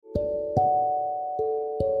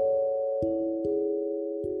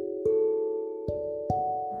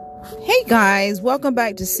Hey guys, welcome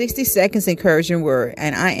back to 60 Seconds Encouraging Word.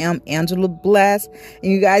 And I am Angela Bless.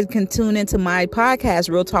 And you guys can tune into my podcast,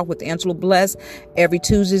 Real Talk with Angela Bless, every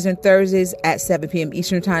Tuesdays and Thursdays at 7 p.m.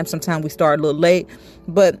 Eastern Time. Sometimes we start a little late,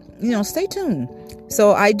 but stay tuned.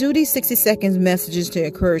 So I do these 60 seconds messages to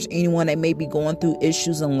encourage anyone that may be going through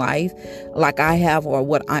issues in life like I have or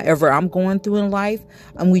whatever I'm going through in life.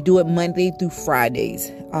 And we do it Monday through Fridays.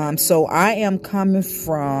 So I am coming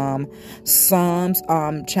from Psalms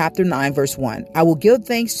chapter 9, verse 1. I will give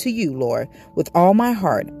thanks to you, Lord, with all my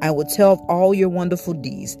heart. I will tell of all your wonderful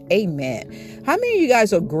deeds. Amen. How many of you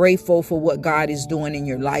guys are grateful for what God is doing in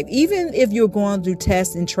your life, even if you're going through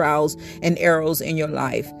tests and trials and errors in your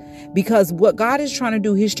life? Because what God is trying to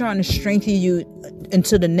do, he's trying to strengthen you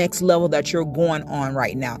into the next level that you're going on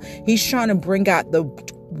right now. He's trying to bring out the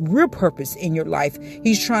real purpose in your life.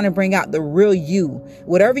 He's trying to bring out the real you.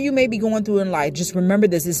 Whatever you may be going through in life, just remember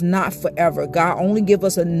this, it's not forever. God only give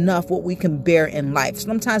us enough what we can bear in life.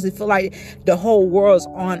 Sometimes we feel like the whole world's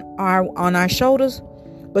on our shoulders.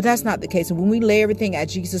 But that's not the case. And when we lay everything at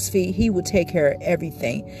Jesus' feet, he will take care of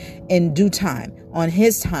everything in due time, on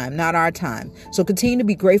his time, not our time. So continue to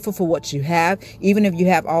be grateful for what you have, even if you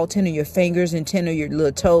have all 10 of your fingers and 10 of your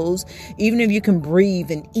little toes, even if you can breathe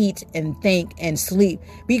and eat and think and sleep,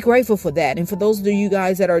 be grateful for that. And for those of you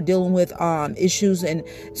guys that are dealing with issues and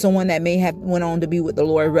someone that may have went on to be with the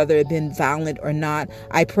Lord, whether it been violent or not,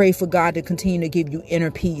 I pray for God to continue to give you inner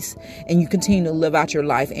peace and you continue to live out your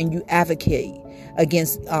life and you advocate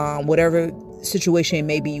against whatever situation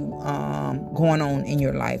may be going on in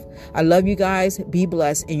your life. I love you guys. Be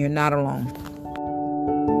blessed, and you're not alone.